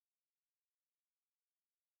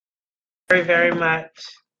very, very much.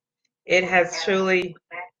 It has truly,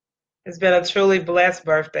 it's been a truly blessed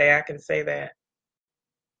birthday. I can say that.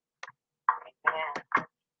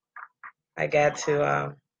 I got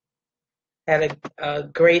to had a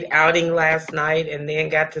great outing last night, and then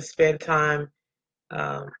got to spend time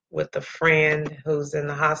with a friend who's in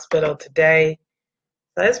the hospital today.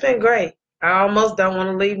 So it's been great. I almost don't want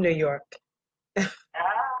to leave New York. Okay,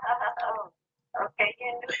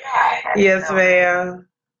 Yes, ma'am.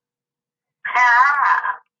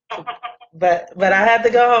 But I have to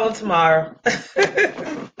go home tomorrow.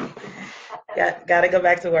 Got to go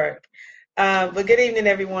back to work. But good evening,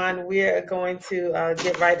 everyone. We are going to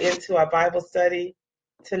get right into our Bible study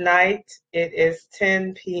tonight. It is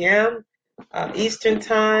 10 p.m. Eastern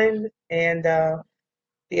Time and the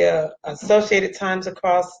associated times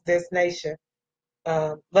across this nation.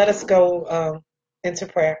 Let us go into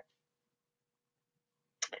prayer.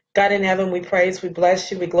 God in heaven, we praise, we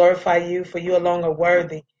bless you, we glorify you, for you alone are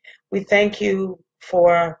worthy. We thank you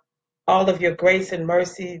for all of your grace and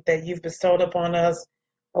mercy that you've bestowed upon us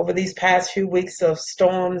over these past few weeks of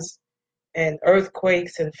storms and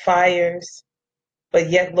earthquakes and fires. But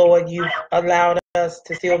yet, Lord, you've allowed us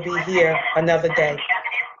to still be here another day.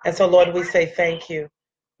 And so, Lord, we say thank you.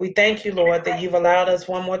 We thank you, Lord, that you've allowed us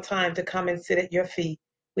one more time to come and sit at your feet.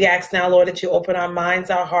 We ask now, Lord, that you open our minds,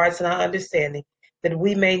 our hearts, and our understanding, that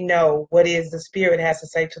we may know what is the Spirit has to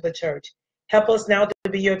say to the church. Help us now to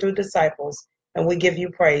be your true disciples, and we give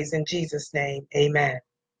you praise in Jesus' name. Amen.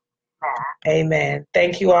 Amen.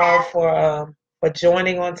 Thank you all for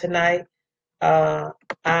joining on tonight.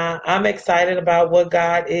 I'm excited about what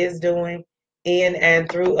God is doing in and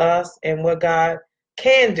through us, and what God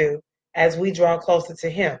can do as we draw closer to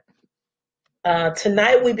Him.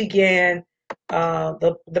 Tonight we began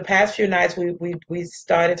the past few nights. We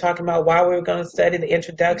started talking about why we were going to study the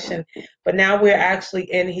introduction, but now we're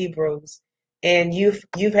actually in Hebrews, and you've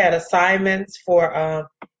had assignments for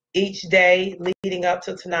each day leading up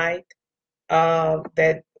to tonight,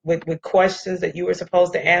 that with questions that you were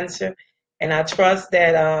supposed to answer, and I trust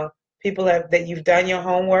that that you've done your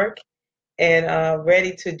homework and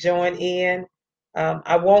ready to join in.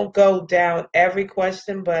 I won't go down every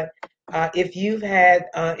question, but if you've had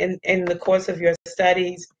in the course of your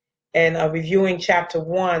studies and reviewing chapter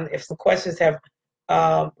 1, if some questions have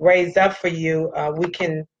raised up for you, we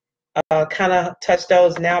can kind of touch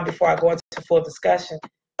those now before I go into full discussion.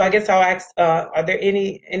 So I guess I'll ask, are there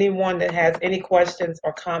anyone that has any questions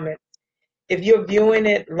or comments? If you're viewing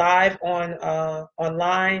it live on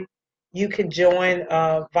online, you can join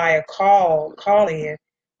via call-in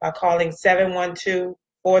by calling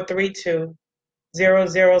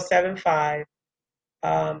 712-432-0075,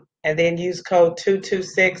 and then use code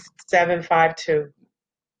 226752.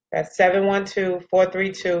 That's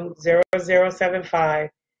 712-432-0075,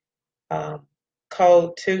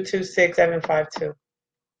 code 226752,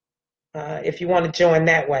 if you want to join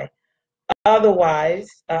that way. Otherwise,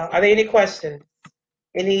 are there any questions?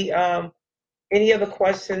 Any other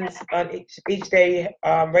questions on each day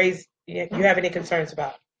raised you have any concerns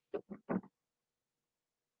about?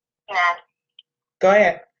 No. Go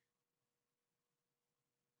ahead.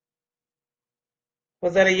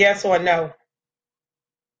 Was that a yes or a no?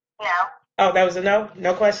 No. Oh, that was a no?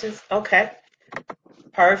 No questions? Okay.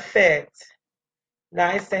 Perfect.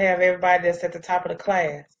 Nice to have everybody that's at the top of the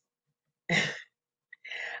class.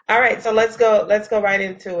 All right, so let's go right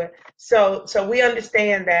into it. So we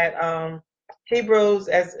understand that Hebrews,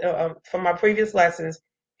 as from our previous lessons,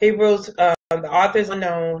 Hebrews, the author is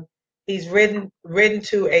unknown. He's written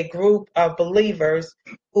to a group of believers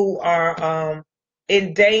who are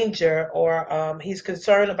in danger, or he's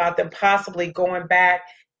concerned about them possibly going back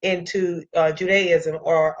into Judaism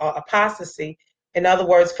or apostasy. In other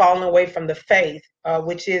words, falling away from the faith,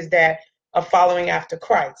 which is that of following after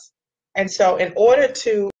Christ. And so in order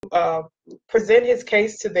to present his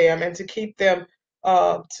case to them and to keep them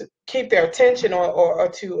to keep their attention, or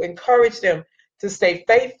to encourage them to stay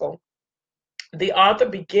faithful, the author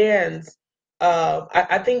begins,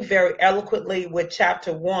 I think, very eloquently with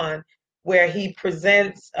chapter 1, where he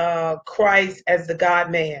presents Christ as the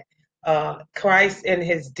God-man, Christ in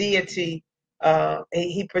his deity.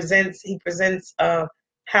 He presents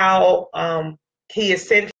how he is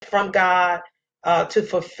sent from God to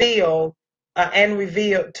fulfill and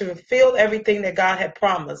reveal, to fulfill everything that God had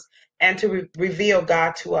promised, and to reveal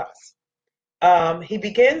God to us. He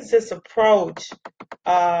begins this approach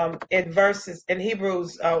in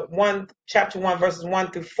Hebrews chapter 1, verses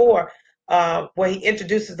 1 through 4, where he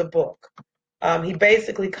introduces the book. He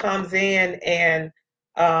basically comes in and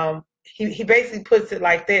he basically puts it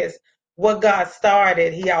like this: what God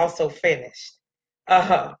started, he also finished.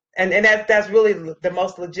 and that's really the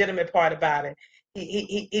most legitimate part about it.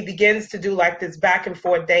 He begins to do like this back and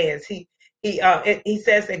forth dance. He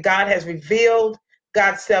says that God has revealed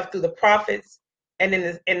God's self through the prophets, and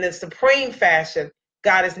in the supreme fashion,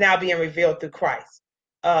 God is now being revealed through Christ.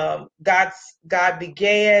 God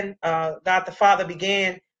the Father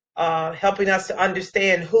began helping us to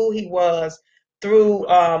understand who He was through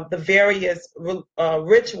the various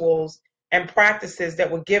rituals and practices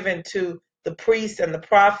that were given to the priests and the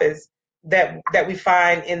prophets that we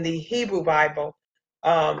find in the Hebrew Bible,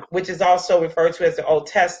 which is also referred to as the Old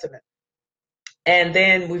Testament. And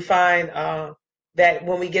then we find that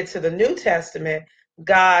when we get to the New Testament,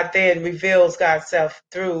 God then reveals God's self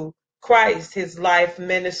through Christ, His life,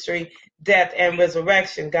 ministry, death, and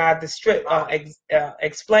resurrection. God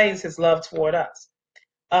explains His love toward us.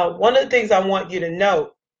 One of the things I want you to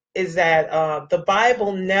note is that the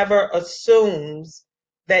Bible never assumes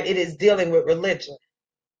that it is dealing with religion.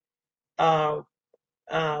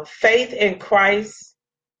 Faith in Christ,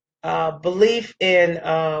 belief in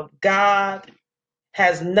God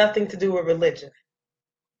has nothing to do with religion.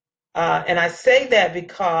 And I say that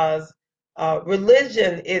because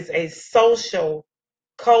religion is a social,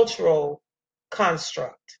 cultural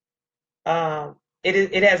construct.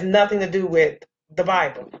 It has nothing to do with the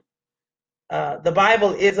Bible. The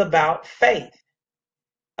Bible is about faith.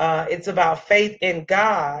 It's about faith in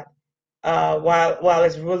God, while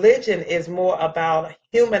its religion is more about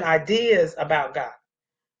human ideas about God.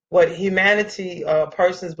 What humanity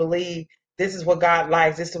persons believe, this is what God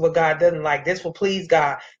likes, this is what God doesn't like, this will please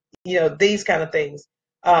God, these kind of things.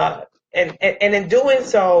 And in doing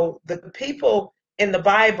so, the people in the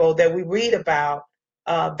Bible that we read about,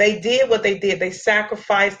 they did what they did. They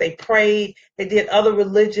sacrificed, they prayed, they did other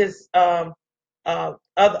religious other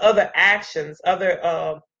actions,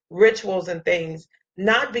 other rituals and things,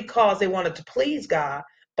 not because they wanted to please God,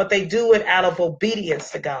 but they do it out of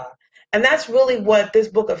obedience to God. And that's really what this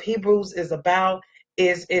book of Hebrews is about,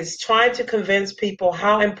 is trying to convince people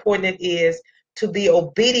how important it is to be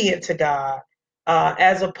obedient to God,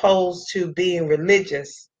 as opposed to being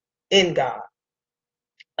religious in God.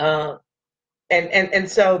 Uh, and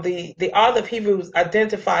so the author of Hebrews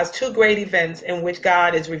identifies two great events in which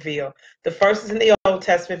God is revealed. The first is in the Old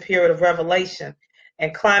Testament period of revelation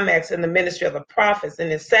and climax in the ministry of the prophets. And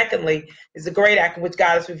then secondly is the great act in which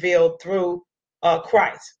God is revealed through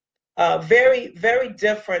Christ. Very, very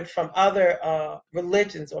different from other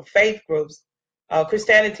religions or faith groups.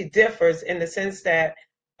 Christianity differs in the sense that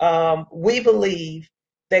we believe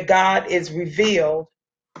that God is revealed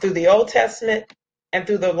through the Old Testament and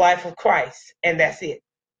through the life of Christ, and that's it.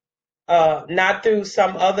 Not through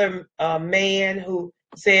some other man who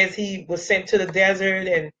says he was sent to the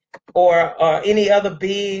desert, or any other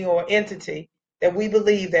being or entity. That we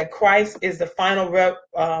believe that Christ is the final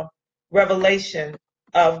revelation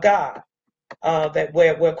of God. That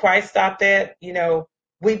where Christ stopped at,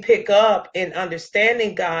 we pick up in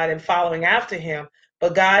understanding God and following after Him.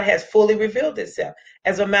 But God has fully revealed Himself.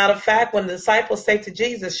 As a matter of fact, when the disciples say to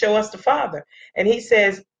Jesus, "Show us the Father," and He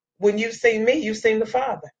says, "When you've seen me, you've seen the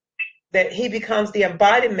Father." That He becomes the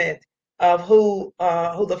embodiment of who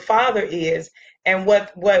the Father is, and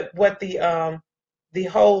what the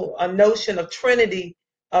whole notion of Trinity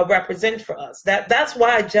represents for us. That's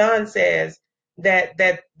why John says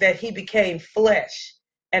that He became flesh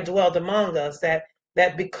and dwelled among us. That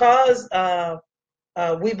because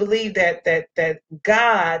we believe that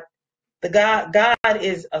God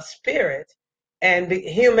is a spirit, and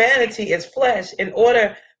humanity is flesh. In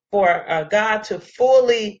order for God to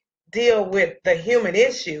fully deal with the human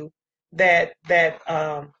issue, that there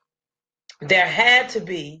had to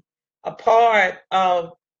be a part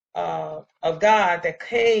of God that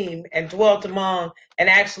came and dwelt among and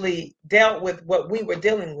actually dealt with what we were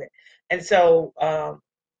dealing with. And so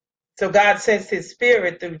God sends His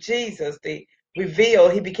Spirit through Jesus, the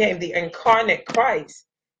revealed. He became the incarnate Christ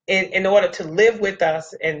in order to live with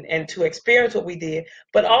us and to experience what we did,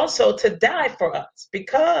 but also to die for us,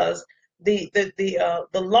 because the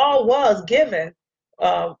law was given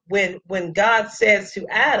when God says to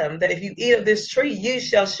Adam that if you eat of this tree, you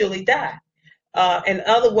shall surely die. In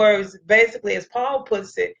other words, basically, as Paul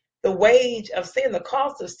puts it, the wage of sin, the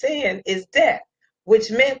cost of sin, is death,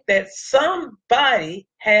 which meant that somebody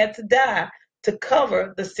had to die to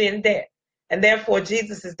cover the sin debt. And therefore,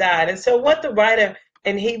 Jesus has died. And so what the writer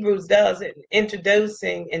in Hebrews does in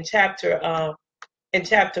introducing in chapter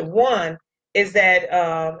 1 is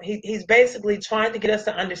that he's basically trying to get us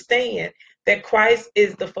to understand that Christ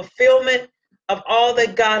is the fulfillment of all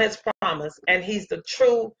that God has promised, and He's the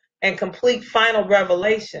true and complete final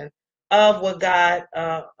revelation of what God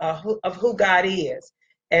of who God is.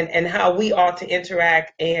 and how we ought to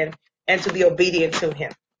interact and to be obedient to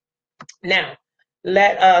him. Now,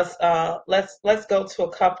 let's go to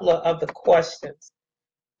a couple of the questions.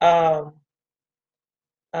 Um,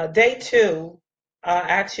 Day 2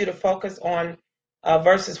 asks you to focus on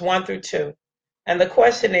verses 1 through 2. And the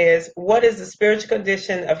question is, what is the spiritual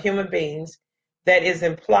condition of human beings that is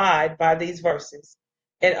implied by these verses?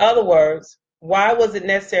 In other words, why was it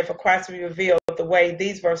necessary for Christ to be revealed the way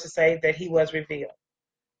these verses say that he was revealed?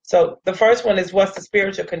 So the first one is, what's the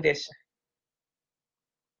spiritual condition?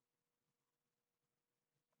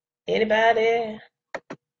 Anybody?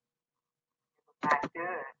 Not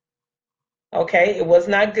good. Okay, it was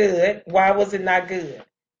not good. Why was it not good?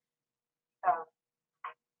 So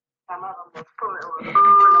some of them was pulling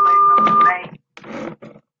away from the faith.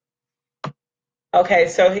 Okay,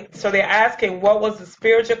 so they're asking what was the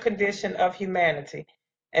spiritual condition of humanity,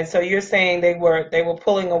 and so you're saying they were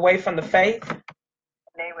pulling away from the faith.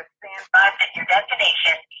 They were sinful. At your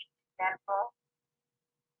destination. Sinful.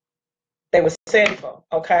 They were sinful.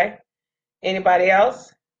 Okay. Anybody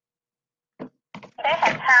else? They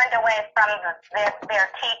had turned away from their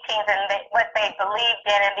teachings and what they believed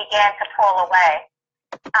in and began to pull away.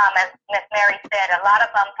 As Miss Mary said, a lot of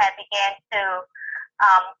them had began to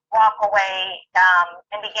walk away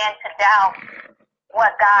and began to doubt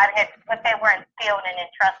what they were instilled and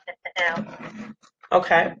entrusted to do.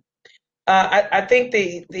 Okay. I think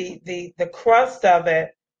the crust of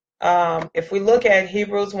it, if we look at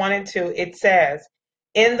Hebrews 1 and 2, it says,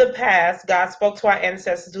 in the past, God spoke to our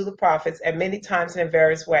ancestors through the prophets at many times and in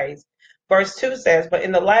various ways. Verse 2 says, but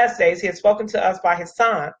in the last days, he has spoken to us by his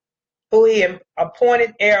Son, who he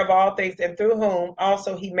appointed heir of all things, and through whom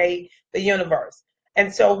also he made the universe.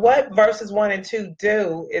 And so what verses 1 and 2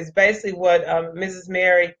 do is basically what Mrs.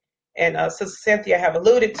 Mary and Sister Cynthia have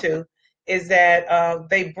alluded to, is that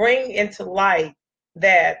they bring into light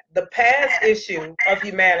that the past issue of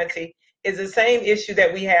humanity is the same issue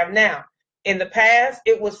that we have now. In the past,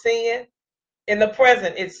 it was sin. In the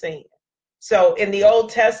present, it's sin. So in the Old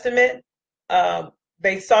Testament,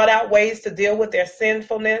 they sought out ways to deal with their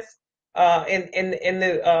sinfulness in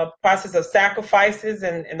the process of sacrifices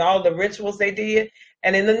and all the rituals they did.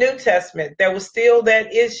 And in the New Testament, there was still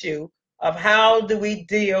that issue of how do we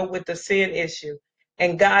deal with the sin issue.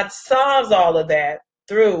 And God solves all of that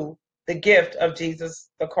through the gift of Jesus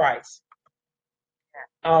the Christ.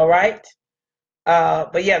 All right.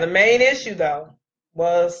 But yeah, the main issue, though,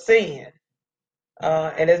 was sin.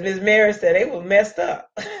 And as Ms. Mary said, they were messed up.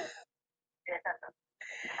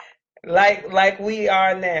 like we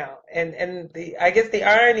are now. And I guess the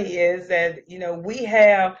irony is that, we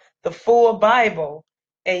have the full Bible,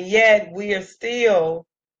 and yet we are still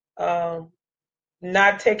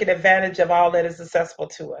not taking advantage of all that is accessible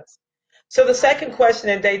to us. So the second question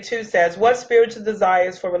in day 2 says, what spiritual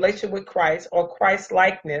desires for relationship with Christ or Christ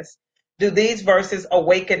likeness do these verses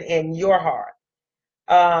awaken in your heart?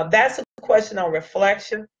 That's a question on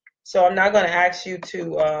reflection, so I'm not going to ask you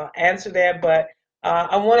to answer that, but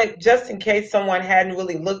I wanted, just in case someone hadn't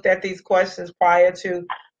really looked at these questions prior to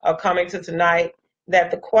coming to tonight,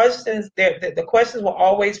 that the questions will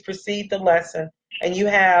always precede the lesson, and you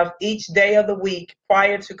have each day of the week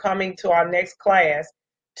prior to coming to our next class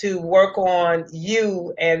to work on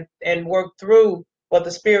you and work through what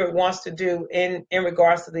the Spirit wants to do in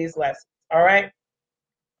regards to these lessons. All right?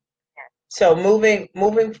 So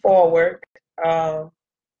moving forward, so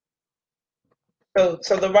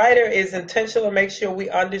the writer is intentional to make sure we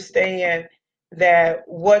understand that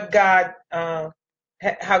what God,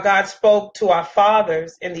 how God spoke to our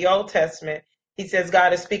fathers in the Old Testament, he says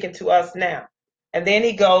God is speaking to us now. And then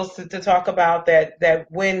he goes to talk about that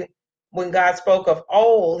when God spoke of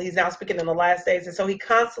old, he's now speaking in the last days. And so he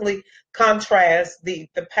constantly contrasts the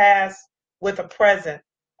past with the present.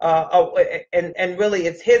 And really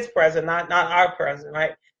it's his present, not our present,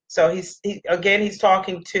 right? So he's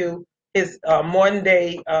talking to his modern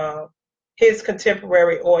day, his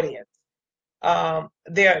contemporary audience.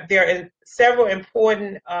 There are several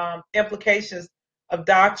important implications of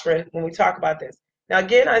doctrine when we talk about this. Now,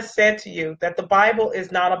 again, I said to you that the Bible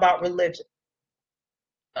is not about religion.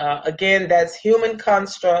 Again, that's human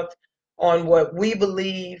construct on what we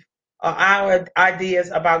believe, our ideas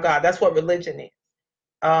about God. That's what religion is.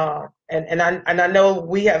 And I know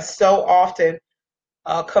we have so often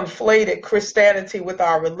conflated Christianity with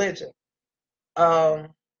our religion. And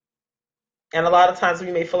a lot of times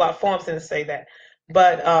we may fill out forms and say that.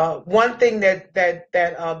 But one thing that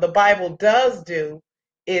the Bible does do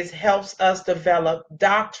is helps us develop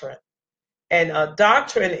doctrine. And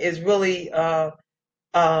doctrine is really our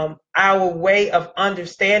way of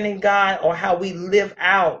understanding God, or how we live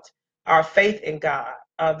out our faith in God.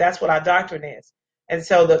 That's what our doctrine is. And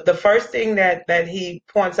so the first thing that he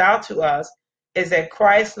points out to us is that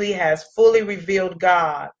Christly has fully revealed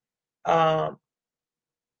God. Um,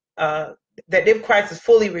 uh, that if Christ has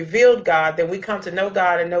fully revealed God, then we come to know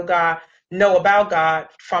God and know about God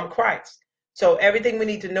from Christ. So everything we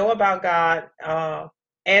need to know about God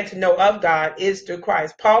and to know of God is through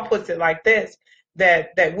Christ. Paul puts it like this: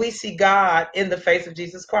 that we see God in the face of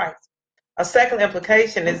Jesus Christ. A second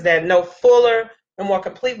implication is that no fuller and more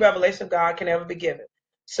complete revelation of God can ever be given.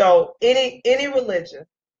 So any religion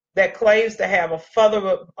that claims to have a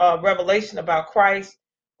further revelation about Christ,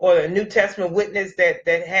 or a New Testament witness that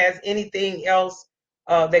has anything else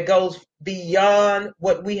that goes beyond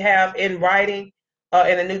what we have in writing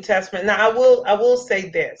in the New Testament. Now, I will say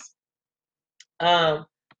this: um,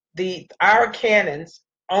 our canons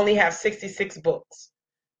only have 66 books,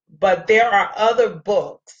 but there are other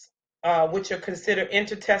books which are considered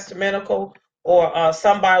intertestamental, or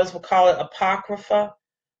some Bibles will call it apocrypha.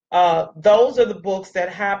 Those are the books that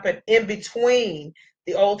happen in between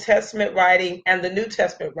the Old Testament writing and the New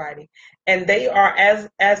Testament writing, and they are as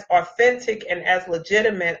authentic and as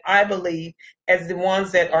legitimate, I believe, as the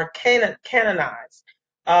ones that are canonized.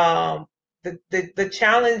 The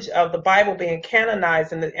challenge of the Bible being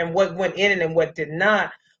canonized and what went in it and what did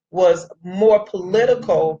not was more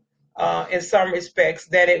political in some respects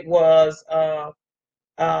than it was that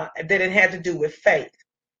it had to do with faith.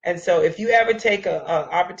 And so if you ever take an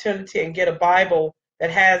opportunity and get a Bible that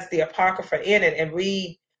has the Apocrypha in it and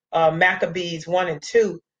read Maccabees 1 and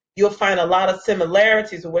 2, you'll find a lot of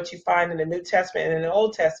similarities with what you find in the New Testament and in the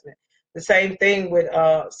Old Testament. The same thing with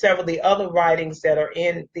several of the other writings that are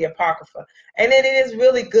in the Apocrypha. And then it is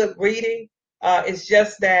really good reading. It's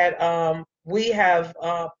just that we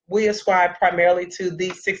ascribe primarily to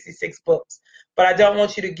these 66 books. But I don't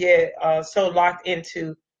want you to get so locked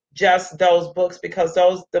into just those books, because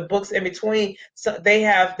the books in between, so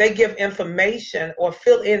they give information or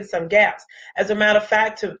fill in some gaps. As a matter of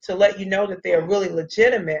fact, to let you know that they are really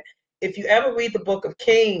legitimate, if you ever read the book of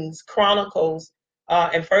Kings, Chronicles,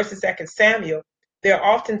 and First and Second Samuel, there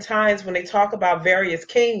are often times when they talk about various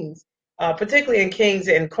kings, particularly in Kings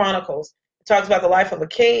and Chronicles. It talks about the life of a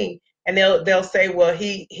king, and they'll say, well,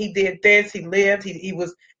 he did this, he lived, he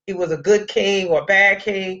was a good king or a bad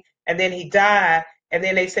king, and then he died. And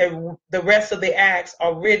then they say the rest of the acts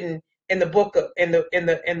are written in the book of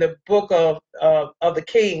the book of the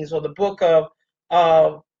Kings, or the book of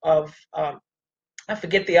I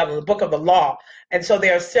forget the book of the law. And so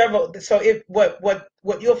there are several. So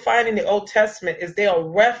what you'll find in the Old Testament is they'll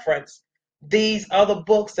reference these other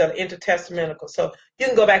books that are intertestamental. So you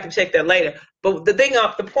can go back and check that later. But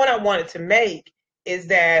the point I wanted to make is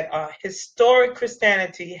that historic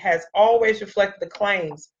Christianity has always reflected the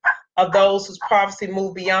claims of those whose prophecy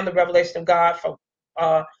moved beyond the revelation of God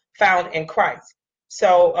found in Christ.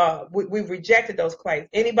 So we've rejected those claims.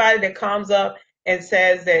 Anybody that comes up and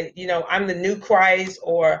says that, I'm the new Christ,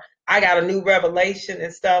 or I got a new revelation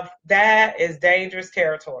and stuff, that is dangerous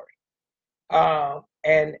territory.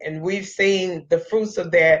 And we've seen the fruits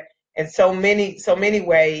of that in so many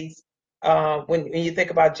ways. When you think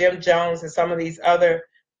about Jim Jones and some of these other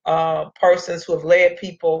persons who have led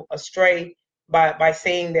people astray by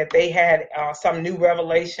saying that they had some new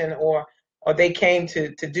revelation, or they came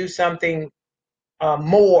to do something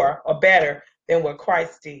more or better than what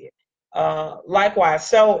Christ did. Likewise,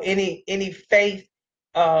 so any faith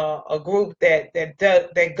a group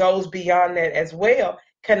that goes beyond that as well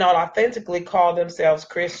cannot authentically call themselves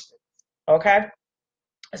Christians. Okay,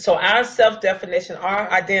 so our self-definition, our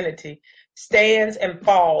identity, stands and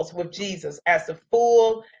falls with Jesus as the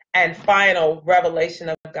full and final revelation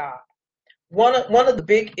of God. One of the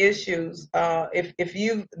big issues, if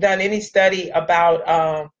you've done any study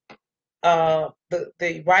about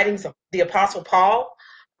the writings of the Apostle Paul,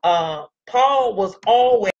 Paul was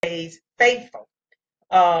always faithful,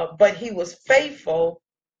 but he was faithful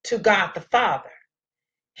to God the Father.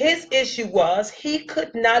 His issue was he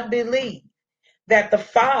could not believe that the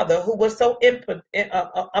Father, who was so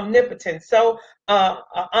omnipotent, so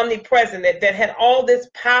omnipresent, that had all this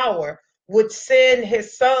power, would send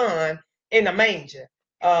his son in a manger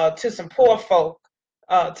to some poor folk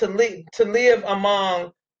to live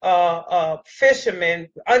among fishermen,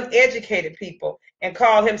 uneducated people, and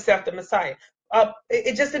call himself the Messiah.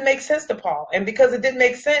 It just didn't make sense to Paul. And because it didn't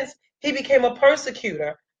make sense, he became a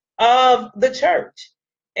persecutor of the church.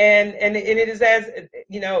 And it is, as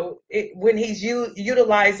when he's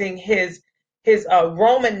utilizing his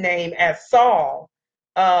Roman name as Saul,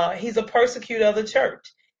 he's a persecutor of the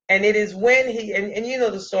church. And it is when and you know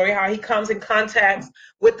the story, how he comes in contact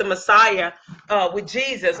with the Messiah, with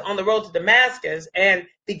Jesus on the road to Damascus, and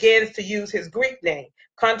begins to use his Greek name.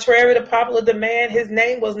 Contrary to popular demand, his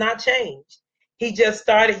name was not changed. He just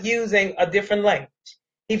started using a different language.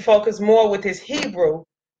 He focused more with his Hebrew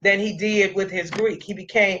than he did with his Greek.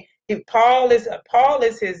 Paul is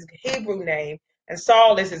his Hebrew name, and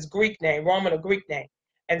Saul is his Greek name, Roman or Greek name.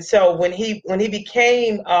 And so when he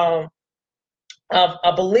became a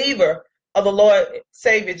believer of the Lord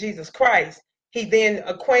Savior Jesus Christ, he then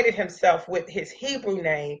acquainted himself with his Hebrew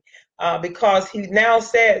name, because he now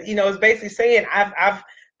said, it's basically saying,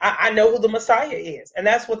 I know who the Messiah is, and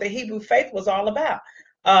that's what the Hebrew faith was all about.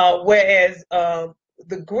 Whereas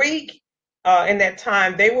the Greek, in that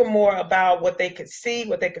time, they were more about what they could see,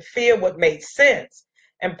 what they could feel, what made sense.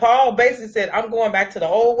 And Paul basically said, I'm going back to the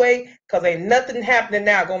old way because ain't nothing happening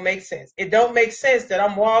now gonna make sense. It don't make sense that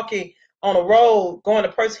I'm walking on a road going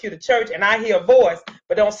to persecute a church and I hear a voice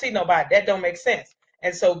but don't see nobody. That don't make sense.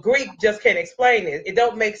 And so Greek just can't explain it. It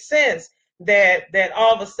don't make sense that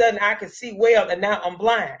all of a sudden I could see well and now I'm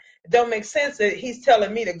blind. It don't make sense that he's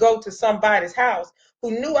telling me to go to somebody's house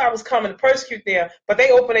who knew I was coming to persecute them, but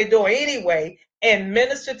they opened their door anyway and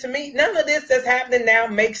ministered to me. None of this that's happening now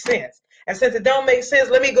makes sense. And since it don't make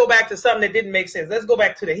sense, let me go back to something that didn't make sense. Let's go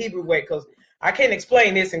back to the Hebrew way, because I can't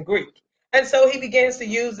explain this in Greek. And so he begins to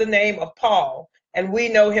use the name of Paul, and we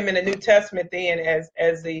know him in the New Testament then as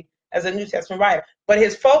a New Testament writer. But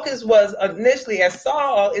his focus was initially as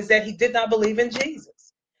Saul is that he did not believe in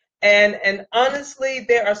Jesus. And honestly,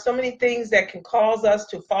 there are so many things that can cause us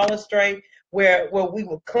to fall astray, where we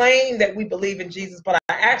will claim that we believe in Jesus, but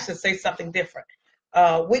our actions say something different.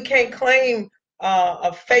 We can't claim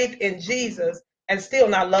a faith in Jesus and still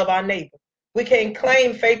not love our neighbor. We can't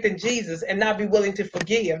claim faith in Jesus and not be willing to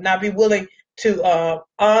forgive, not be willing to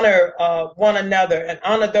honor one another and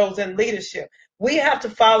honor those in leadership. We have to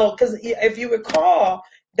follow, because if you recall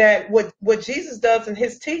that what Jesus does in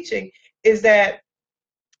his teaching is that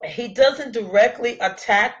he doesn't directly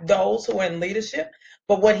attack those who are in leadership,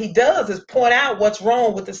 but what he does is point out what's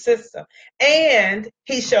wrong with the system, and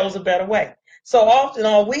he shows a better way. So often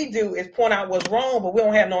all we do is point out what's wrong, but we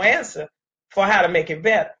don't have no answer for how to make it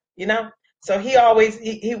better, So he always,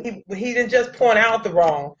 he didn't just point out the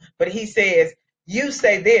wrong, but he says, you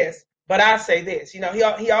say this, but I say this. He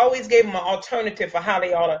always gave them an alternative for how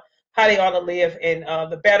they ought to live in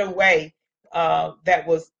the better way that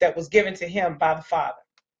was given to him by the Father.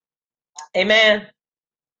 Amen.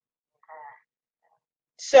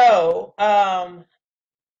 So,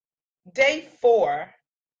 day 4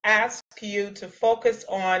 asks you to focus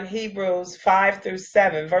on Hebrews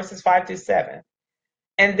 5-7, verses 5-7.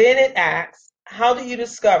 And then it asks, how do you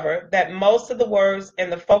discover that most of the words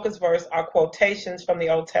in the focus verse are quotations from the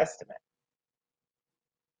Old Testament?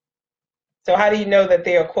 So how do you know that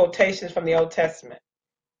they are quotations from the Old Testament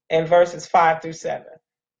in verses 5-7?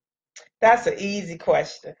 That's an easy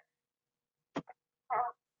question.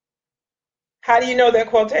 How do you know they're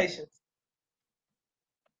quotations?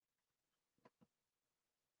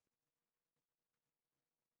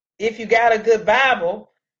 If you got a good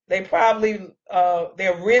Bible, they probably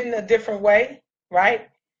they're written a different way, right?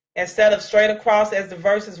 Instead of straight across as the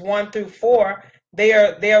verses 1-4, they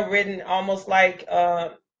are written almost like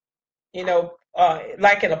like in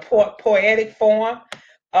a poetic form.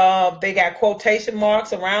 They got quotation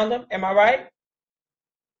marks around them. Am I right?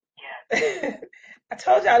 Yeah. I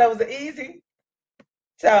told y'all that was easy.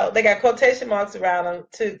 So they got quotation marks around them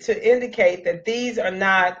to indicate that these are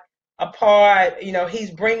not a part,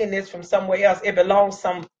 he's bringing this from somewhere else. It belongs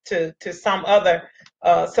to some other,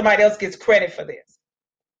 somebody else gets credit for this.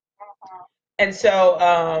 And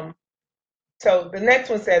so the next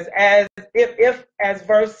one says, if as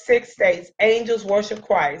verse 6 states, angels worship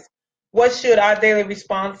Christ, what should our daily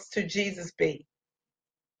response to Jesus be?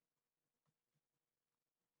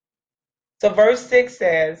 So verse 6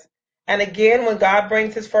 says, and again, when God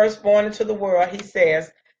brings his firstborn into the world, he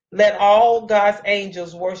says, let all God's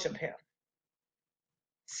angels worship him.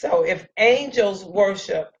 So if angels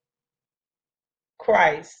worship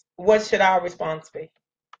Christ, what should our response be?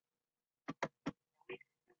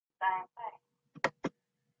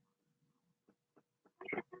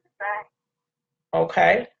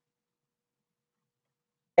 Okay.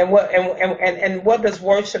 And what does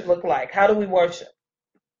worship look like? How do we worship?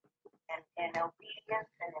 In obedience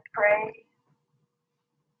and in praise.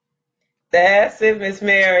 That's it, Miss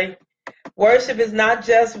Mary. Worship is not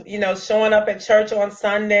just, showing up at church on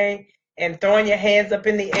Sunday and throwing your hands up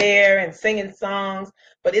in the air and singing songs,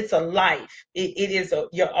 but it's a life. It is a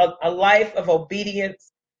life of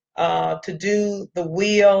obedience, to do the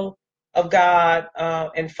will of God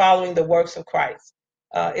and following the works of Christ.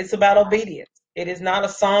 It's about obedience. It is not a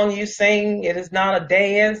song you sing. It is not a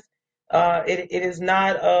dance. It is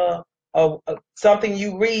not something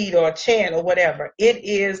you read or chant or whatever. It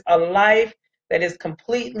is a life that is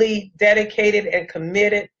completely dedicated and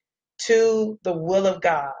committed to the will of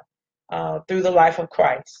God through the life of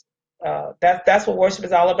Christ. That's what worship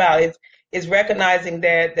is all about. It's recognizing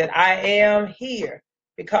that I am here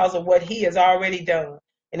because of what He has already done.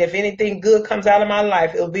 And if anything good comes out of my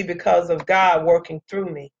life, it'll be because of God working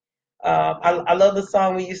through me. I love the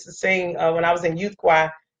song we used to sing when I was in youth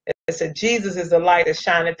choir. It said, "Jesus is the light that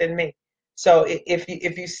shineth in me." So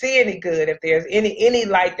if you see any good, if there's any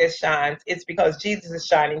light that shines, it's because Jesus is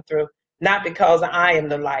shining through, not because I am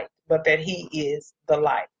the light, but that He is the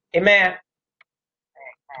light. Amen.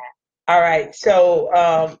 All right.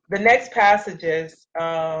 So the next passages,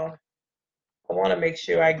 I want to make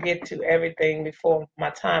sure I get to everything before my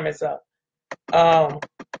time is up. I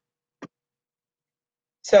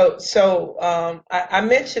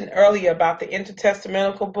mentioned earlier about the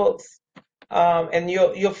intertestamental books, and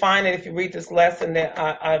you'll find it if you read this lesson that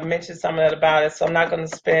I mentioned some of that about it. So I'm not going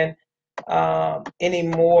to spend any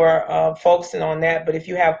more focusing on that. But if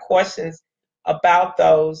you have questions about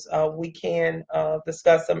those, we can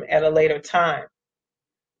discuss them at a later time.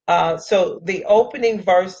 So the opening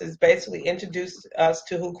verses basically introduce us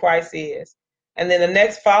to who Christ is. And then the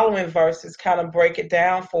next following verses kind of break it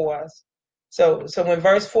down for us. So when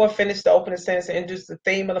verse 4 finished the opening sentence and introduced the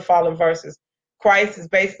theme of the following verses, Christ has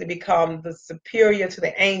basically become the superior to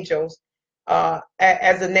the angels,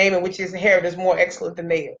 as the name in which he is inherited is more excellent than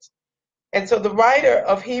theirs. And so the writer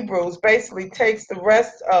of Hebrews basically takes the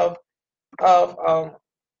rest of the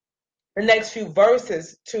next few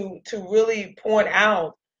verses to really point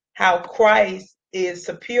out how Christ is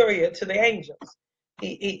superior to the angels.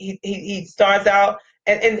 He starts out,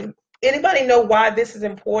 and anybody know why this is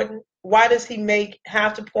important? Why does he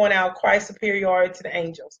have to point out Christ's superiority to the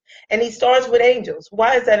angels? And he starts with angels.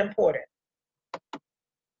 Why is that important?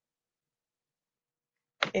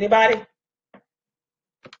 Anybody?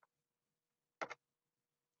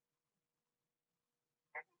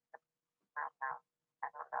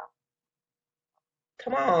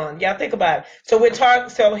 Come on, y'all think about it. So we're talking.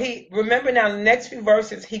 So remember now, the next few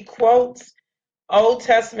verses he quotes Old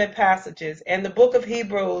Testament passages, and the book of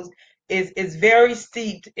Hebrews is very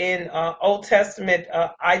steeped in Old Testament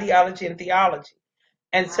ideology and theology.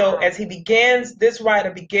 And so as this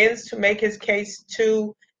writer begins to make his case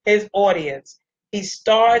to his audience, he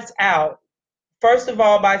starts out, first of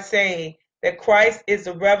all, by saying that Christ is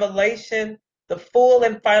the revelation, the full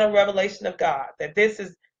and final revelation of God, that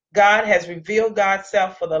God has revealed God's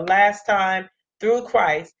self for the last time through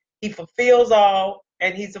Christ. He fulfills all,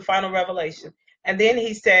 and he's the final revelation. And then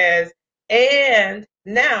he says, and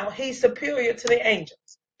now he's superior to the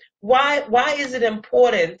angels. Why is it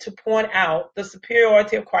important to point out the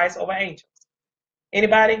superiority of Christ over angels?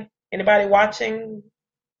 Anybody watching?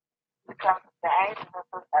 Because the angels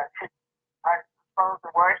are supposed to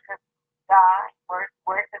worship God,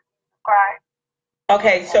 worship Christ.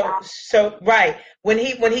 Okay, so right. When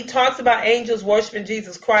he talks about angels worshiping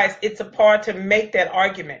Jesus Christ, it's a part to make that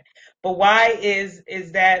argument. But why is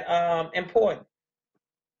that important?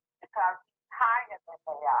 Because he's higher than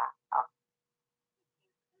they are.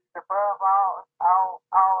 He's above all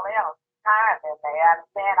else, higher than they are. And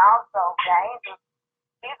then also the angels,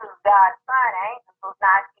 Jesus is God's son, angels was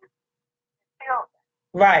not his children.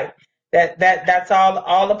 Right. That's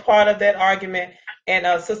all a part of that argument.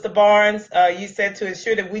 And Sister Barnes, you said to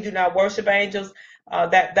ensure that we do not worship angels.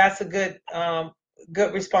 That's a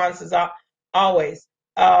good response as always.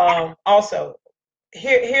 Also,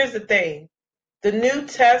 here's the thing: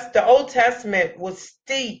 the Old Testament was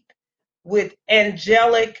steeped with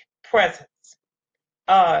angelic presence.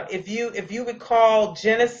 If you recall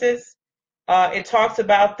Genesis, it talks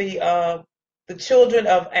about the children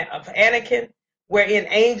of Anakin, wherein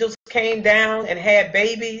angels came down and had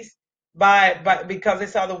babies because they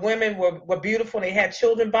saw the women were beautiful and they had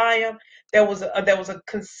children by them. There was a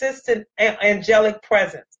consistent angelic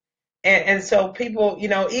presence, and so people,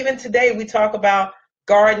 even today we talk about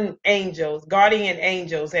guardian angels,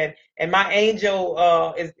 and my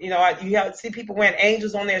angel is, you see people wearing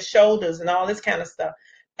angels on their shoulders and all this kind of stuff.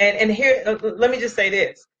 And here, let me just say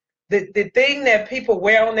this: the thing that people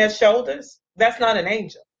wear on their shoulders, that's not an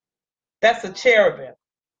angel. That's a cherubim.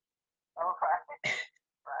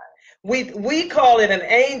 We call it an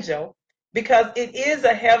angel because it is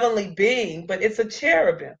a heavenly being, but it's a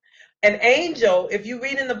cherubim. An angel, if you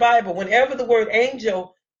read in the Bible, whenever the word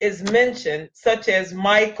angel is mentioned, such as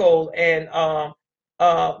Michael and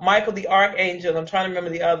Michael the archangel, I'm trying to remember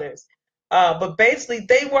the others. But basically,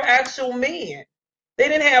 they were actual men. They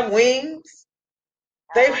didn't have wings.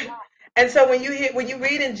 They and so when you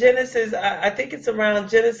read in Genesis, I think it's around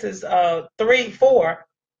Genesis 3, 4,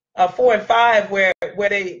 4 and 5, where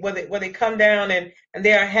they come down and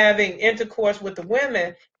they are having intercourse with the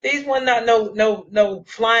women. These were not no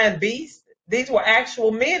flying beasts. These were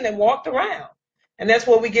actual men that walked around, and that's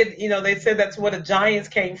where we get. They said that's where the giants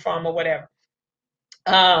came from or whatever.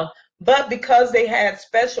 Um, but because they had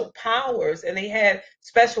special powers and they had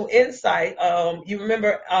special insight, you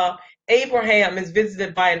remember Abraham is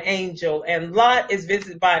visited by an angel and Lot is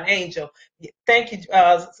visited by an angel. Thank you,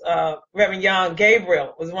 Reverend Young.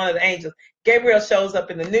 Gabriel was one of the angels. Gabriel shows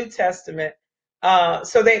up in the New Testament.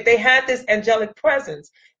 So they had this angelic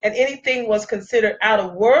presence, and anything was considered out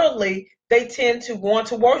of worldly, they tend to want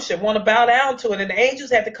to worship, want to bow down to it. And the angels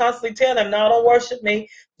had to constantly tell them, no, don't worship me.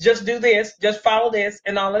 Just do this, just follow this,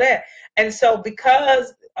 and all of that. And so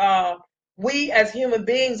because we as human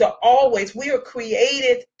beings we are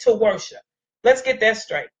created to worship. Let's get that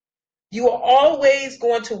straight. You are always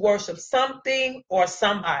going to worship something or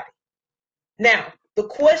somebody. Now, the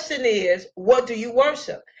question is, what do you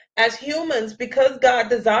worship? As humans, because God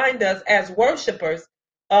designed us as worshipers,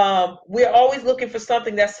 we're always looking for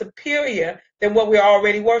something that's superior than what we're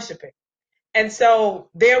already worshiping. And so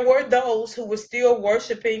there were those who were still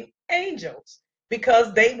worshiping angels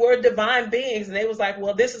because they were divine beings. And they was like,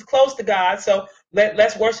 well, this is close to God, so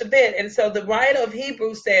let's worship it. And so the writer of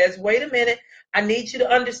Hebrews says, wait a minute, I need you to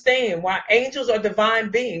understand why angels are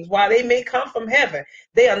divine beings. While they may come from heaven,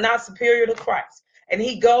 they are not superior to Christ. And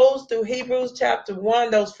he goes through Hebrews chapter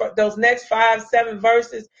 1, those next 5, 7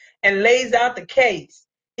 verses, and lays out the case.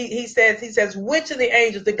 He says, which of the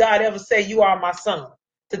angels did God ever say, you are my son?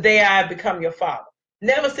 Today I have become your father.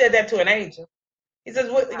 Never said that to an angel. He says,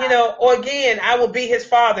 or again, I will be his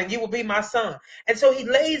father and you will be my son. And so he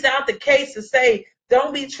lays out the case to say,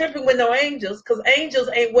 don't be tripping with no angels, because angels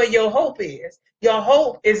ain't where your hope is. Your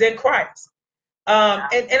hope is in Christ.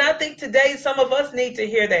 And I think today some of us need to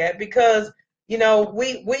hear that, because we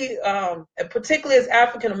particularly as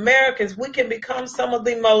African Americans, we can become some of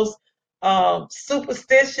the most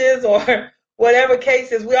superstitious or whatever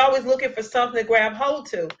cases. We're always looking for something to grab hold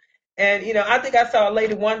to. And I think I saw a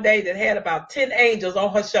lady one day that had about 10 angels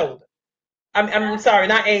on her shoulder. I'm sorry,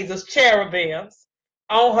 not angels, cherubims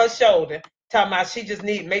on her shoulder, talking about she just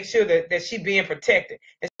need to make sure that she being protected.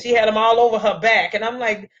 And she had them all over her back. And I'm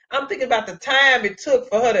thinking about the time it took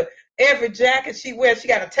for her to, every jacket she wears, she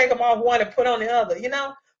got to take them off one and put on the other.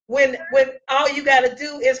 When all you got to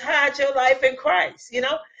do is hide your life in Christ.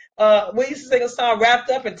 We used to sing a song, wrapped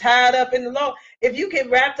up and tied up in the Lord. If you get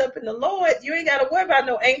wrapped up in the Lord, you ain't got to worry about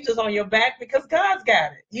no angels on your back, because God's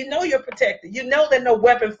got it. You know you're protected. You know that no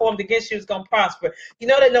weapon formed against you is going to prosper. You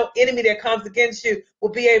know that no enemy that comes against you will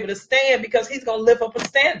be able to stand, because he's going to lift up a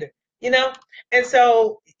standard. And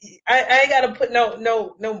so I ain't got to put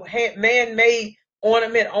no man-made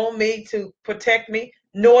ornament on me to protect me,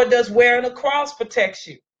 nor does wearing a cross protects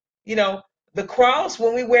you. The cross,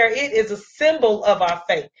 when we wear it, is a symbol of our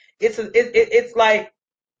faith. It's like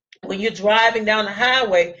when you're driving down the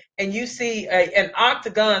highway and you see an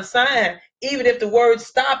octagon sign, even if the word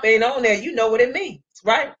stop ain't on there, you know what it means,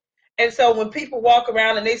 right? And so when people walk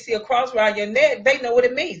around and they see a cross around your neck, they know what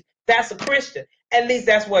it means. That's a Christian. At least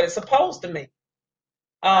that's what it's supposed to mean.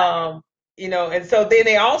 And so then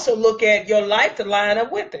they also look at your life to line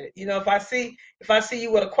up with it. If I see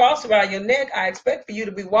you with a cross around your neck, I expect for you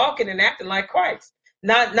to be walking and acting like Christ,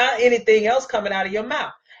 not anything else coming out of your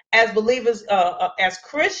mouth. As believers, as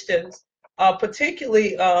Christians,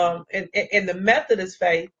 particularly in the Methodist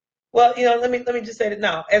faith, well, let me just say that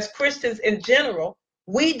now. As Christians in general,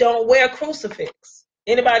 we don't wear crucifix.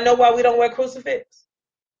 Anybody know why we don't wear crucifix?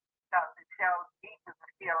 Because it shows Jesus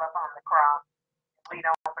is still up on the cross. We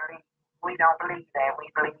don't believe that. We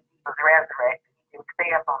believe he was resurrected. He can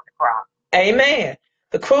stay up on the cross. Amen.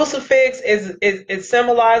 The crucifix it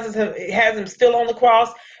symbolizes him. It has him still on the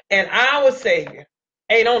cross, and our Savior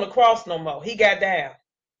ain't on the cross no more. He got down.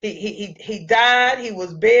 He died. He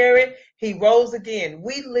was buried. He rose again.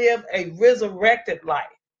 We live a resurrected life,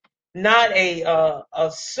 not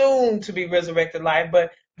a soon to be resurrected life,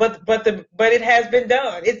 but it has been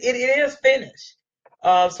done. It is finished.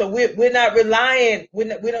 So we're not relying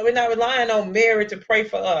on Mary to pray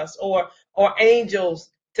for us or angels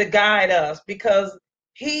to guide us, because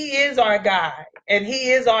he is our guide and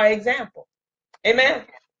he is our example. Amen.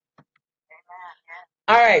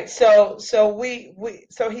 All right, so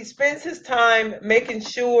he spends his time making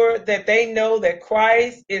sure that they know that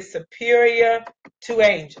Christ is superior to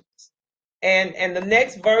angels. And the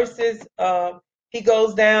next verses, he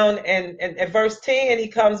goes down and at verse 10, he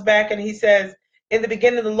comes back and he says, in the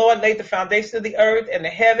beginning, the Lord laid the foundation of the earth and the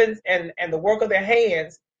heavens and the work of their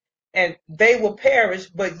hands, and they will perish,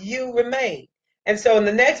 but you remain. And so in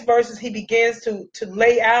the next verses, he begins to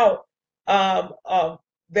lay out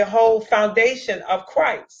the whole foundation of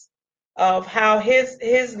Christ, of how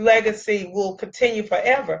his legacy will continue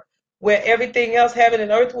forever, where everything else, heaven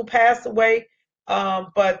and earth, will pass away,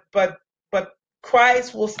 but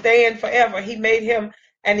Christ will stand forever. He made him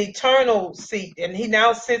an eternal seat, and he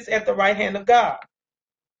now sits at the right hand of God.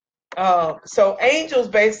 So angels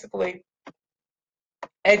basically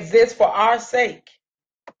exist for our sake.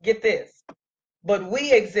 Get this. But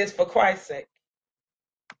we exist for Christ's sake.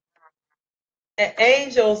 And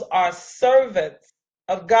angels are servants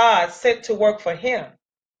of God sent to work for him.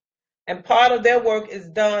 And part of their work is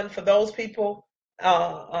done for those people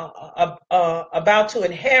about to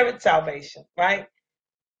inherit salvation, right?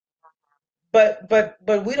 But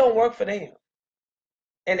we don't work for them.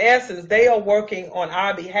 In essence, they are working on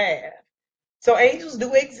our behalf. So angels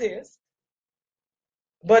do exist.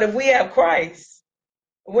 But if we have Christ,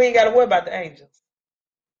 we ain't got to worry about the angels.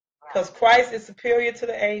 Because Christ is superior to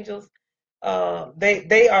the angels.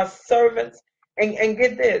 They are servants, and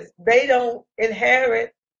get this, they don't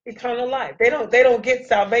inherit eternal life. They don't get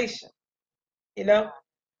salvation. You know.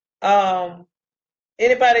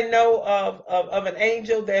 Anybody know of an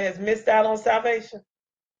angel that has missed out on salvation?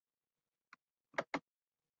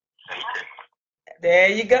 There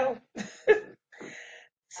you go.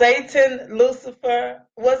 Satan, Lucifer,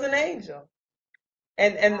 was an angel.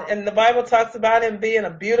 And the Bible talks about him being a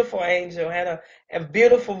beautiful angel, had a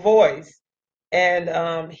beautiful voice.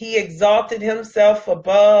 And he exalted himself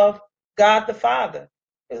above God the Father.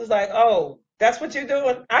 It was like, oh, that's what you're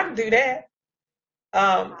doing? I can do that.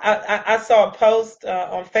 I saw a post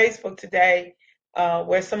on Facebook today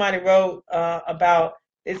where somebody wrote about,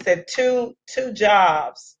 it said two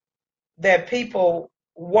jobs that people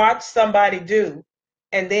watch somebody do,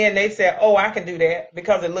 and then they said, oh, I can do that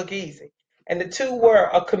because it looked easy. And the two were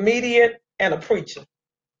a comedian and a preacher.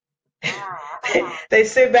 They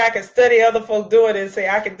sit back and study other folk doing it and say,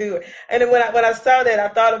 I can do it. And then when I saw that, I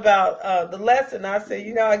thought about the lesson. I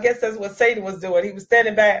said, I guess that's what Satan was doing. He was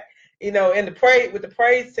standing back, in with the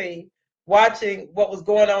praise team, watching what was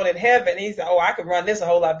going on in heaven. He said, oh, I can run this a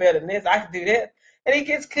whole lot better than this. I can do that. And he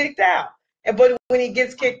gets kicked out. But when he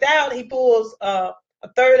gets kicked out, he pulls a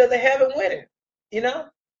third of the heaven with him,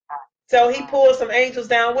 So he pulls some angels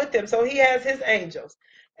down with him. So he has his angels.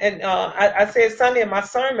 And I said Sunday in my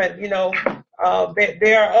sermon,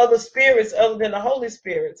 there are other spirits other than the Holy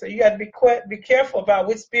Spirit. So you got to be careful about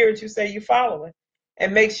which spirit you say you're following,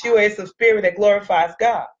 and make sure it's a spirit that glorifies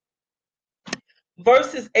God.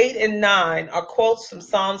 Verses 8 and 9 are quotes from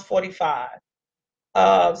Psalms 45.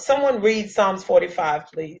 Someone read Psalms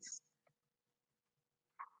 45, please.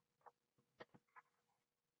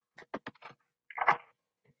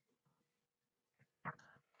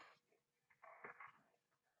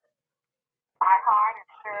 My heart is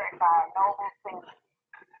stirred by a noble singing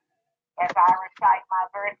as I recite my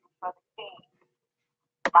verses for the king.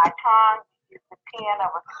 My tongue is the pen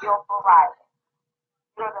of a skillful writer.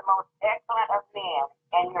 You are the most excellent of men,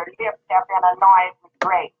 and your lips have been anointed with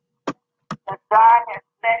grace. Since God has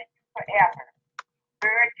blessed you forever,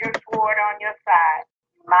 gird your sword on your side,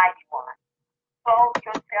 you mighty one. Clothe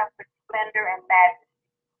yourself with splendor and majesty.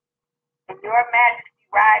 In your majesty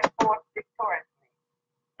ride forth victoriously.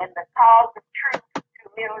 In the cause of truth,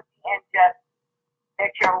 humility, and justice, let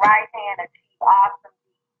your right hand achieve awesome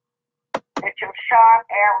deeds. Let your sharp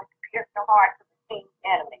arrows pierce the hearts of the king's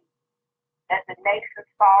enemies. Let the nations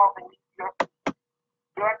fall beneath your feet.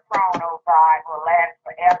 Your throne, O God, will last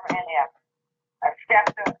forever and ever. A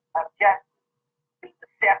scepter of justice be the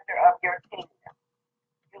scepter of your kingdom.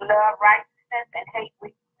 You love righteousness and hate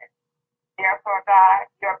wickedness. Therefore, God,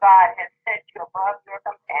 your God, has set you above your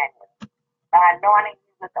companions by anointing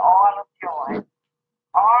you with the oil of joy.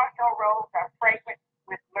 All your robes are fragrant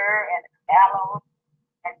with myrrh and aloes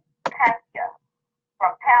and cassia,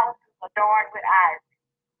 from palaces adorned with ivory.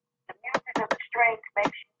 The music of the strings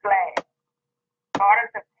makes you glad.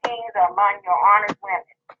 Daughters of kings are among your honored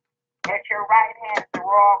women. At your right hand is the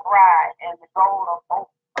royal bride and the gold of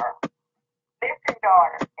Ophir. Listen,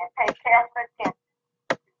 daughters, and pay careful attention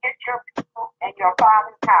to get your people and your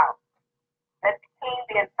father's house. Let the king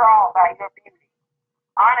be enthralled by your beauty.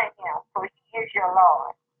 Honor him, for he is your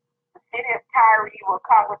Lord. The city of Tyre will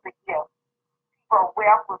come with a gift. People of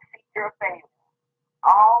wealth will seek your favor.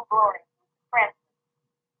 All glory to the princess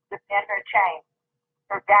within her chamber.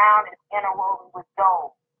 Her gown is interwoven with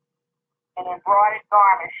gold. And embroidered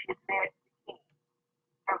garments she is led to the king.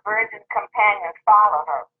 Her virgin companions followed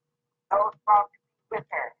her. Those brought to be with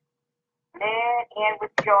her, led in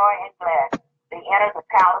with joy and gladness. They entered the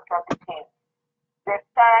palace of the king. Their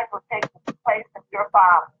sons will take the place of your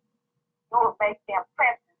fathers. You will make them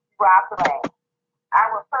princes throughout the land. I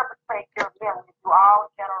will perpetrate your memory through all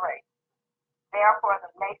generations. Therefore,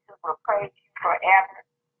 the nations will praise you forever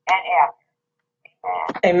and ever.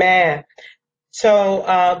 Amen.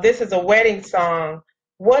 So this is a wedding song.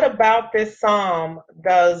 What about this psalm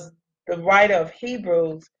does the writer of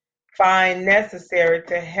Hebrews find necessary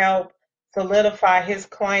to help solidify his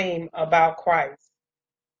claim about Christ?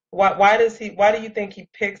 Why do you think he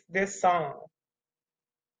picks this song?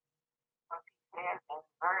 He says in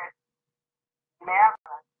verse 11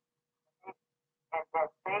 that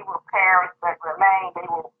they will perish but remain. They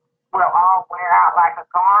will all wear out like a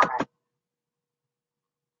garment.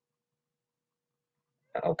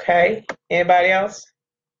 Okay. Anybody else?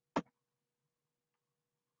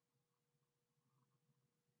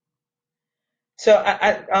 So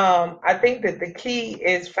I think that the key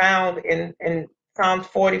is found in Psalm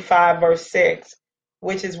 45 verse 6,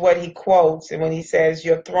 which is what he quotes, and when he says,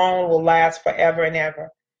 "Your throne will last forever and ever."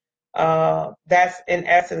 That's in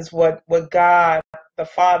essence what God the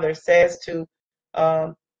Father says to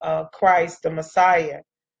Christ the Messiah,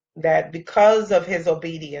 that because of his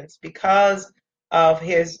obedience, because of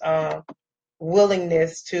his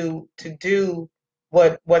willingness to do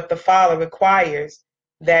what the Father requires,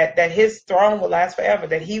 that his throne will last forever,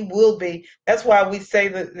 that he will be. That's why we say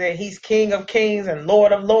that he's King of Kings and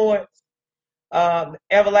Lord of Lords,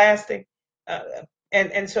 everlasting.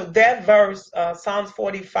 And so that verse, Psalms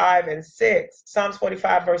 45 verse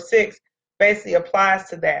 6, basically applies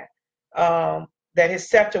to that, that his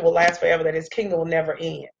scepter will last forever, that his kingdom will never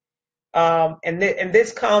end. And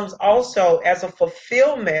this comes also as a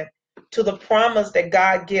fulfillment to the promise that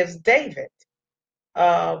God gives David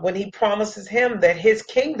when he promises him that his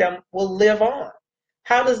kingdom will live on.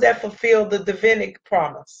 How does that fulfill the Davidic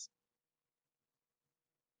promise?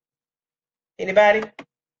 Anybody?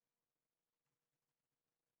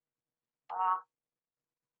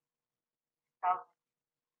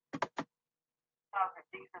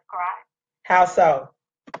 Jesus Christ. How so?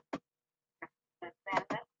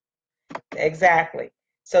 Exactly.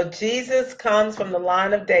 So Jesus comes from the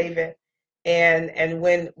line of David, and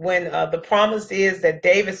when the promise is that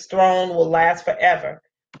David's throne will last forever,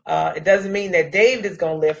 it doesn't mean that David is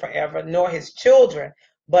going to live forever, nor his children,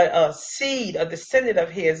 but a seed, a descendant of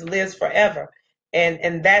his, lives forever,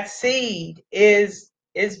 and that seed is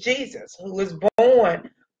Jesus, who was born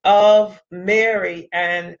of Mary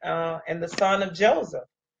and the son of Joseph,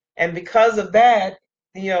 and because of that,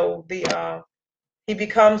 he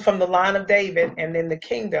becomes from the line of David, and then the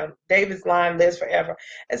kingdom, David's line lives forever.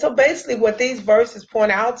 And so basically what these verses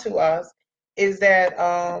point out to us is that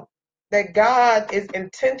that God is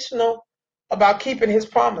intentional about keeping his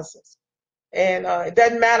promises. And it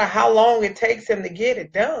doesn't matter how long it takes him to get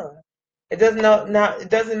it done. It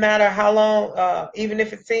doesn't matter how long, even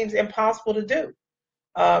if it seems impossible to do.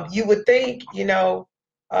 You would think,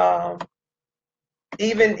 um,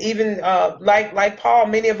 even like Paul,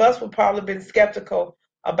 many of us would probably have been skeptical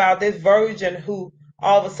about this virgin who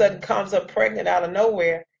all of a sudden comes up pregnant out of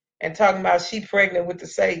nowhere and talking about she pregnant with the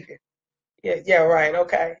Savior. Yeah, right,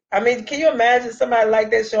 okay. I mean, can you imagine somebody like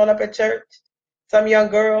that showing up at church? Some young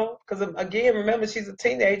girl, because again, remember, she's a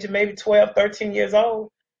teenager, maybe 12, 13 years old,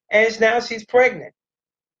 and now she's pregnant.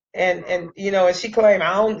 And and she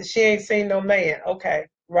claimed she ain't seen no man. Okay,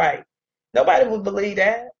 right. Nobody would believe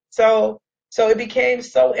that. So it became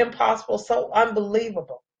so impossible, so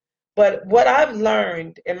unbelievable. But what I've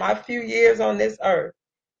learned in my few years on this earth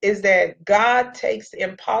is that God takes the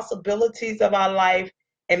impossibilities of our life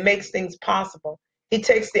and makes things possible. He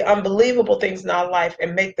takes the unbelievable things in our life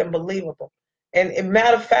and make them believable. And as a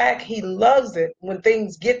matter of fact, he loves it when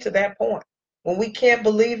things get to that point. When we can't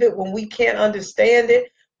believe it, when we can't understand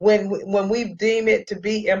it, when we deem it to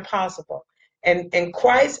be impossible. And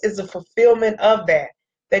Christ is a fulfillment of that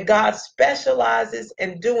God specializes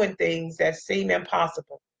in doing things that seem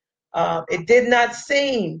impossible. It did not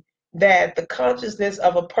seem that the consciousness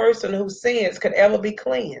of a person who sins could ever be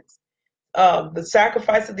cleansed. The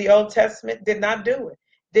sacrifice of the Old Testament did not do it.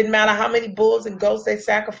 Didn't matter how many bulls and goats they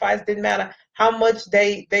sacrificed. Didn't matter how much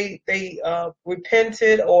they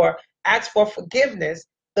repented or asked for forgiveness.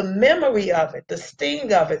 The memory of it, the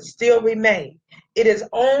sting of it, still remained. It is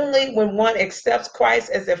only when one accepts Christ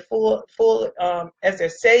as their as their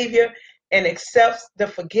Savior and accepts the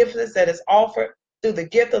forgiveness that is offered through the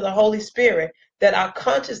gift of the Holy Spirit that our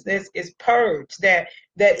consciousness is purged. That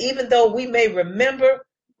even though we may remember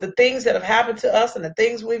the things that have happened to us and the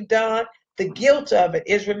things we've done, the guilt of it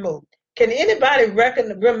is removed. Can anybody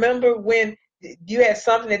remember when you had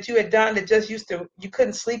something that you had done that just you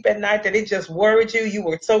couldn't sleep at night, that it just worried you? You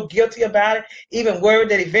were so guilty about it, even worried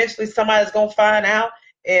that eventually somebody's going to find out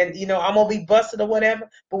and, I'm going to be busted or whatever.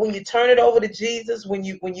 But when you turn it over to Jesus, when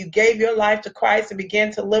you gave your life to Christ and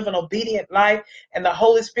began to live an obedient life, and the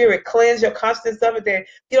Holy Spirit cleansed your conscience of it, then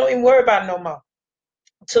you don't even worry about it no more.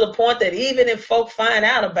 To the point that even if folk find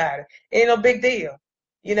out about it, it ain't no big deal,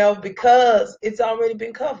 because it's already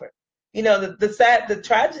been covered. The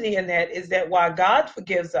tragedy in that is that while God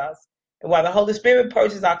forgives us and while the Holy Spirit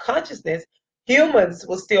purges our consciousness, humans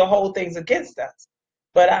will still hold things against us.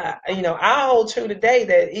 But I hold true today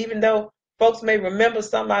that even though folks may remember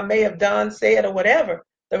something I may have done, said, or whatever,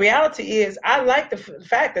 the reality is I like the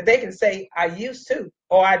fact that they can say I used to,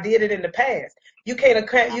 or I did it in the past. You can't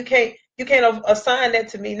assign that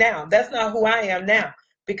to me now. That's not who I am now.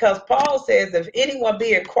 Because Paul says, if anyone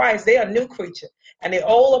be in Christ, they are a new creature. And the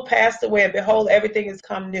old are passed away, and behold, everything has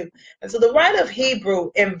come new. And so the writer of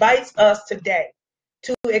Hebrew invites us today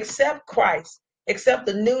to accept Christ, accept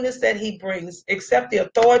the newness that he brings, accept the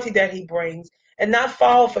authority that he brings, and not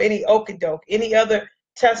fall for any okie-doke, any other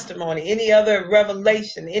testimony, any other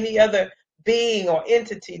revelation, any other being or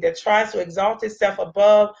entity that tries to exalt itself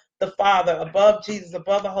above the Father, above Jesus,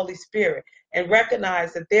 above the Holy Spirit, and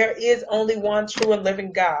recognize that there is only one true and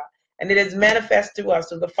living God, and it is manifest to us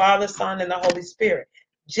through the Father, Son, and the Holy Spirit.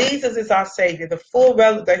 Jesus is our Savior,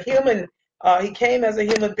 the human. He came as a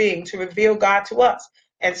human being to reveal God to us,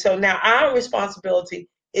 and so now our responsibility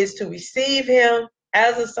is to receive Him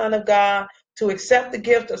as a Son of God, to accept the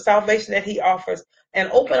gift of salvation that He offers,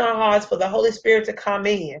 and open our hearts for the Holy Spirit to come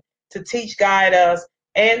in, to teach, guide us,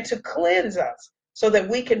 and to cleanse us, so that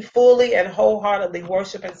we can fully and wholeheartedly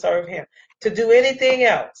worship and serve Him. To do anything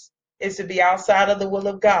else is to be outside of the will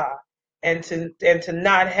of God, and to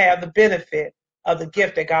not have the benefit of the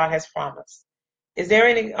gift that God has promised. Are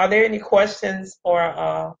there any questions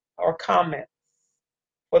or comments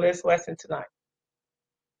for this lesson tonight?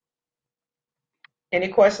 Any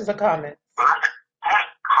questions or comments? I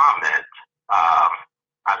comment.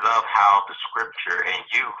 I love how the scripture and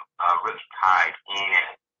you really tied in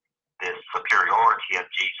this superiority of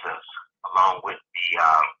Jesus, along with the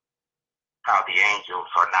how the angels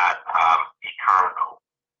are not eternal.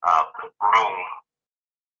 The room,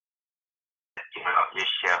 it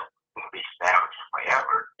shall be established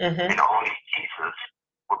forever, and only Jesus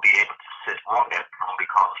will be able to sit on that throne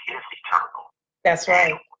because He is eternal. That's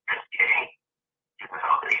right.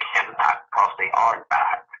 They cannot, because they are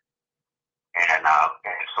not. And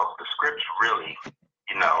so the scripture really,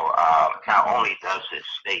 not only does it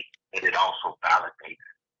state, but it also validates.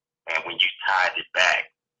 And when you tied it back,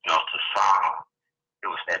 to Psalm, it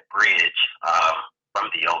was that bridge from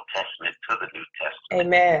the Old Testament to the New Testament.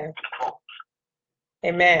 Amen.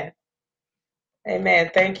 Amen.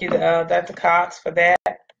 Amen. Thank you, Dr. Cox, for that.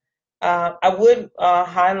 I would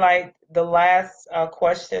highlight the last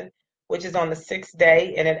question, which is on the 6th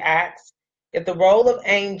day, and it asks, if the role of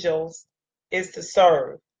angels is to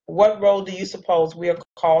serve, what role do you suppose we are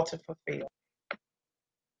called to fulfill?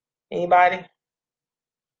 Anybody?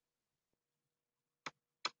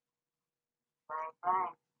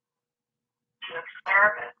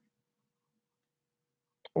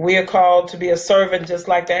 We are called to be a servant just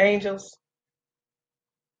like the angels?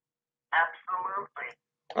 Absolutely.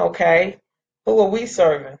 Okay. Who are we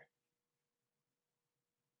serving?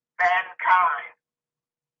 Mankind.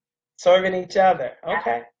 Serving each other.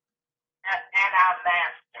 Okay. And our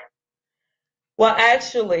master. Well,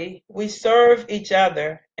 actually, we serve each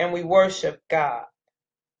other and we worship God.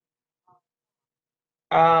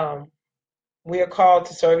 We are called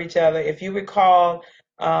to serve each other. If you recall,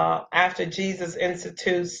 after Jesus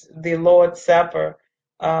institutes the Lord's Supper,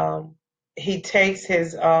 he takes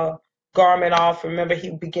his garment off. Remember,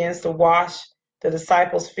 he begins to wash the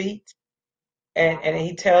disciples' feet. And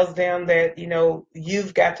he tells them that,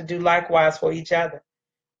 you've got to do likewise for each other.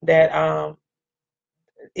 That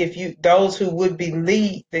those who would be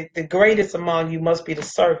the greatest among you must be the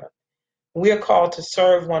servant. We are called to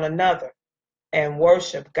serve one another and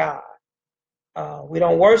worship God. We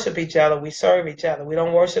don't worship each other, we serve each other. We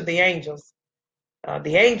don't worship the angels.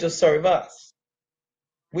 The angels serve us.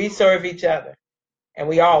 We serve each other, and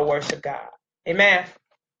we all worship God. Amen.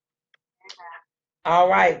 All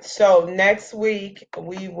right, so next week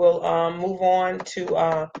we will move on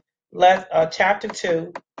to chapter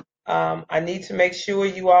 2. I need to make sure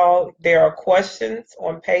there are questions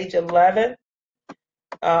on page 11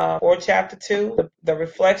 for chapter 2, the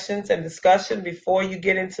reflections and discussion before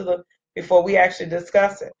we actually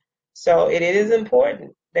discuss it. So it is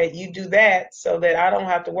important that you do that so that I don't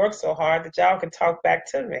have to work so hard, that y'all can talk back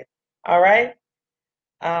to me. All right?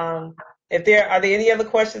 Are there any other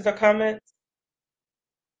questions or comments?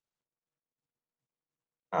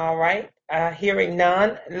 All right. Hearing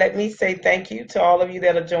none, let me say thank you to all of you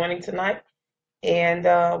that are joining tonight. And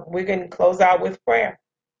we're going to close out with prayer.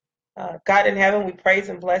 God in heaven, we praise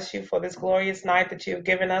and bless you for this glorious night that you have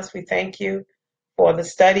given us. We thank you for the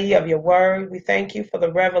study of your word. We thank you for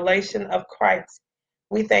the revelation of Christ.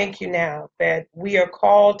 We thank you now that we are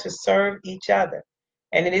called to serve each other.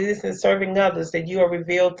 And it is in serving others that you are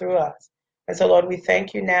revealed through us. And so, Lord, we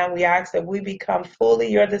thank you now. We ask that we become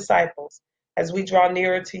fully your disciples as we draw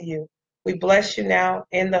nearer to you. We bless you now.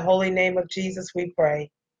 In the holy name of Jesus, we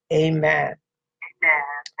pray. Amen. Amen.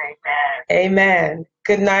 Amen.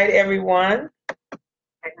 Good night, everyone.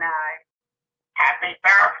 Good night. Happy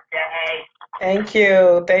birthday. Thank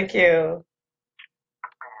you. Thank you.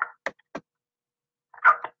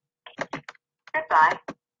 Goodbye.